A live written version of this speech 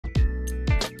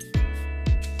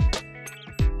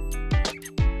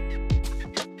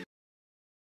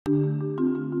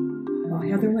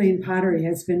Heather Lane Pottery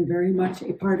has been very much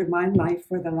a part of my life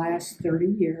for the last 30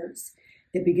 years.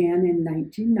 It began in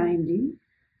 1990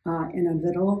 in a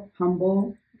little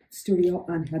humble studio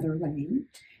on Heather Lane.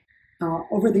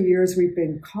 Over the years, we've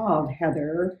been called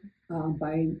Heather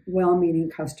by well-meaning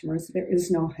customers. There is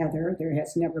no Heather. There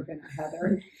has never been a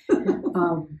Heather.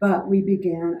 But we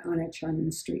began on a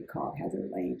charming street called Heather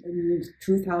Lane. In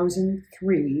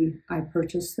 2003, I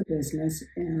purchased the business,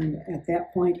 and at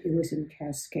that point, it was in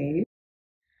Cascade.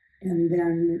 And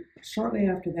then shortly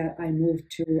after that, I moved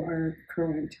to our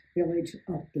current village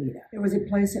of Ada. It was a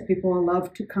place that people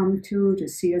love to come to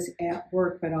see us at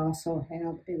work, but also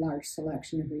have a large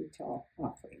selection of retail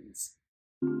offerings.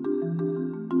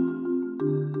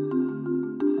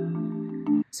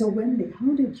 So Wendy,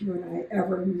 how did you and I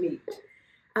ever meet?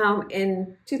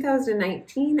 In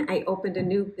 2019, I opened a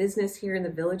new business here in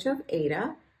the village of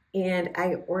Ada, and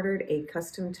I ordered a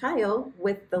custom tile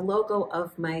with the logo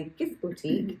of my gift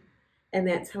boutique. And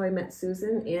that's how I met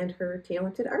Susan and her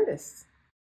talented artists.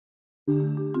 In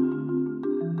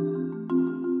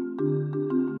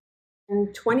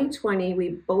 2020, we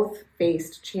both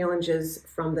faced challenges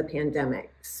from the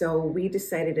pandemic. So we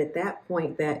decided at that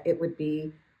point that it would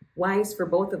be wise for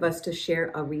both of us to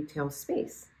share a retail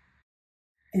space.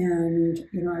 And,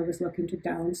 I was looking to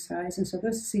downsize. And so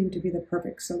this seemed to be the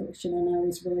perfect solution. And I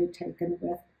was really taken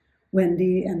with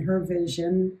Wendy and her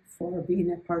vision for being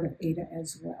a part of Ada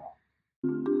as well.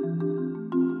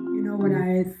 When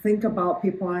I think about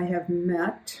people I have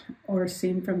met or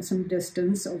seen from some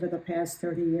distance over the past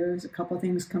 30 years, a couple of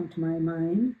things come to my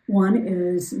mind. One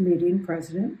is meeting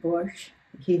President Bush.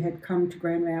 He had come to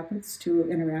Grand Rapids to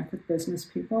interact with business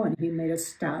people, and he made a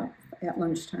stop at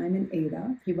lunchtime in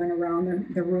Ada. He went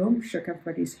around the room, shook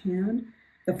everybody's hand.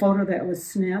 The photo that was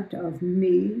snapped of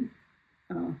me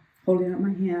holding up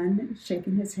my hand,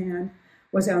 shaking his hand,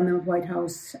 was on the White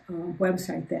House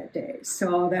website that day.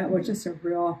 So that was just a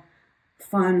real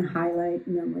fun highlight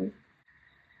memory.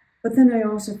 But then I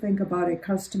also think about a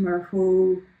customer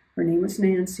who, her name was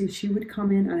Nancy. She would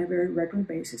come in on a very regular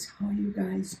basis. How are you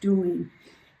guys doing?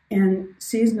 And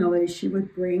seasonally, she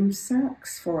would bring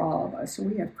socks for all of us. So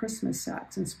we have Christmas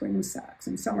socks and spring socks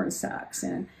and summer socks.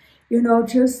 And,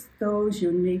 just those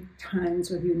unique times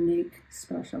with unique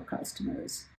special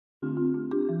customers.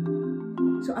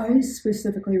 So I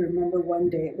specifically remember one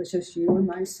day, it was just you and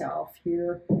myself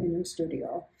here in your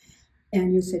studio.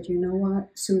 And you said, you know what,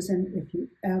 Susan, if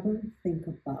you ever think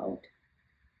about,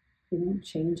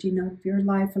 changing up your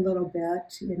life a little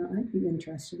bit, I'd be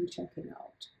interested in checking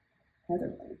out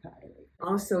Heather Lane Pottery.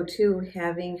 Also, too,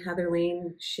 having Heather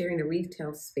Lane sharing a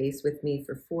retail space with me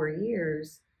for 4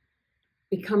 years,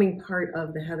 becoming part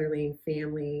of the Heather Lane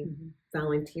family,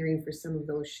 volunteering for some of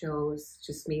those shows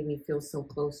just made me feel so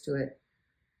close to it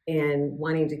and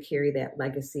wanting to carry that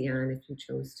legacy on if you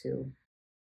chose to.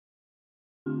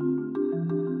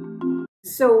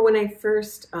 So when I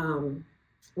first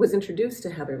was introduced to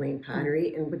Heather Lane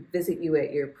Pottery and would visit you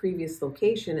at your previous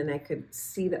location, and I could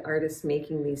see the artists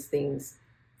making these things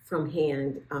from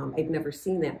hand, I'd never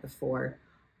seen that before.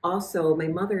 Also, my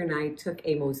mother and I took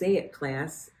a mosaic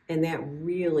class, and that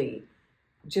really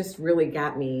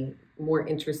got me more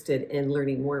interested in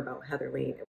learning more about Heather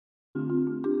Lane.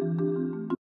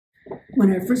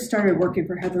 When I first started working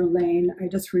for Heather Lane, I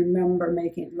just remember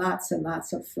making lots and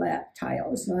lots of flat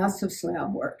tiles, lots of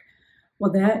slab work.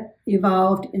 Well, that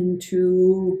evolved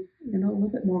into, a little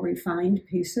bit more refined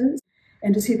pieces.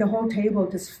 And to see the whole table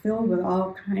just filled with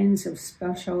all kinds of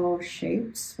special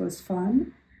shapes was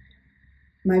fun.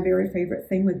 My very favorite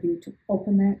thing would be to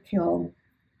open that kiln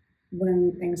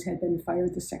when things had been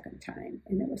fired the second time.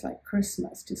 And it was like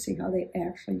Christmas to see how they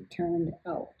actually turned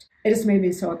out. It just made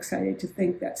me so excited to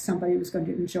think that somebody was going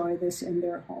to enjoy this in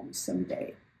their home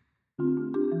someday.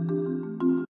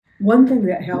 One thing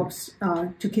that helps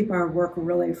to keep our work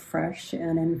really fresh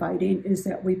and inviting is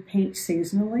that we paint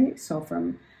seasonally. So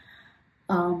from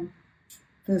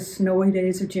the snowy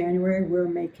days of January, we're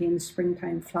making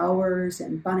springtime flowers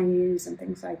and bunnies and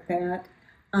things like that,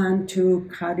 onto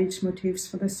cottage motifs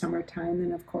for the summertime.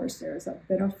 And of course, there's a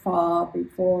bit of fall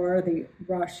before the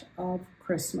rush of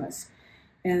Christmas.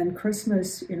 And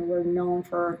Christmas, we're known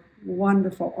for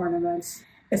wonderful ornaments.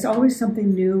 It's always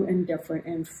something new and different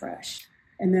and fresh.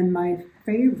 And then my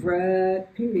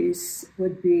favorite piece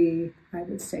would be, I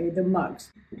would say, the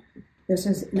mugs. This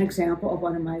is an example of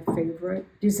one of my favorite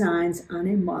designs on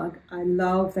a mug. I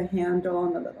love the handle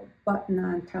and the little button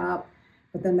on top.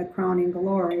 But then the crowning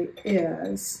glory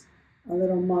is a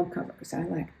little mug cover because I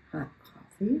like hot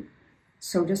coffee.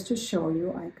 So just to show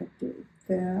you, I could do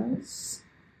this.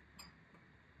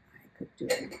 I could do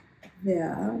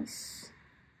this.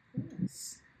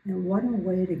 And what a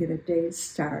way to get a day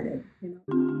started, you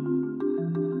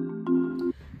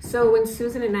know. So when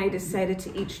Susan and I decided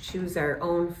to each choose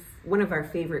one of our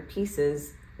favorite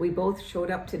pieces, we both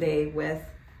showed up today with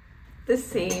the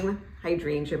same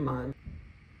hydrangea mug.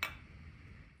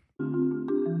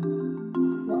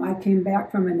 Well, I came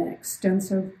back from an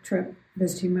extensive trip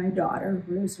visiting my daughter,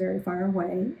 who lives very far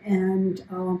away, and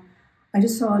I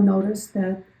just saw a notice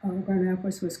that Grand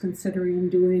Rapids was considering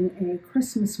doing a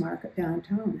Christmas market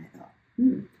downtown. I thought,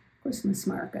 Christmas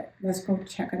market, let's go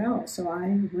check it out. So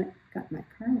I got my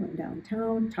car, went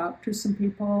downtown, talked to some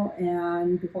people,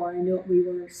 and before I knew it, we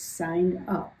were signed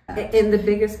up. And the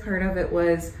biggest part of it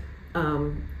was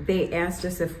they asked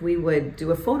us if we would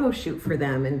do a photo shoot for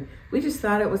them, and we just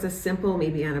thought it was a simple,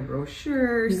 maybe on a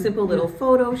brochure, simple little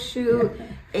photo shoot,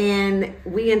 and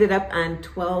we ended up on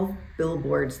 12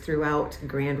 billboards throughout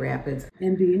Grand Rapids.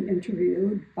 And being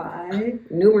interviewed by...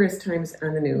 numerous times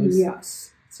on the news.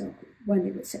 Yes. So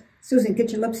Wendy would say, Susan,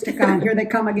 get your lipstick on, here they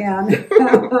come again.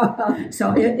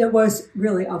 So it was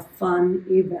really a fun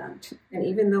event. And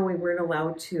even though we weren't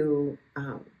allowed to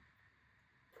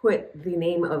put the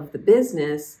name of the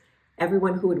business,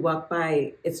 everyone who would walk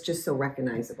by, it's just so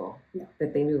recognizable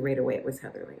that they knew right away it was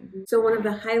Heather Lane. So one of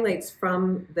the highlights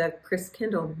from the Chris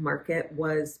Kindle market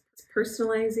was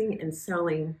personalizing and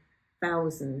selling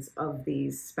thousands of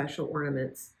these special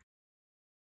ornaments.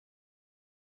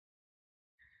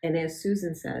 And as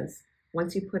Susan says,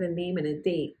 once you put a name and a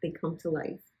date, they come to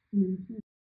life. Mm-hmm.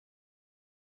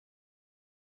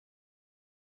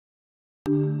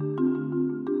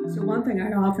 So one thing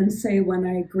I often say when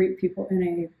I greet people in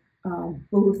a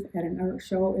booth at an art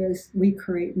show is we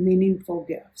create meaningful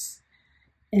gifts.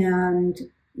 And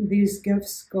these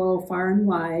gifts go far and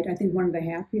wide. I think one of the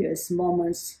happiest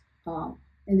moments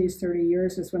in these 30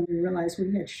 years is when we realized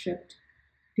we had shipped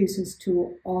pieces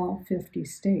to all 50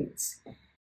 states.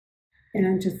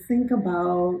 And to think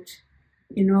about,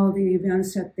 you know, the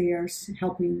events that they are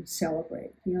helping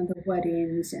celebrate, you know, the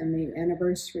weddings and the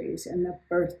anniversaries and the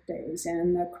birthdays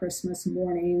and the Christmas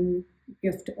morning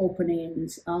gift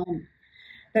openings,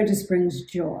 that just brings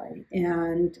joy.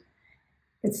 And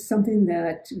it's something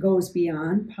that goes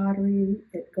beyond pottery.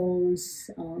 It goes,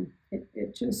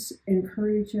 it just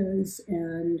encourages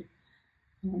and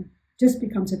just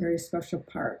becomes a very special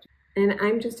part. And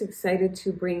I'm just excited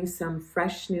to bring some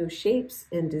fresh new shapes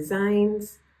and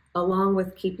designs, along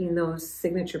with keeping those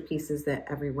signature pieces that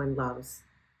everyone loves.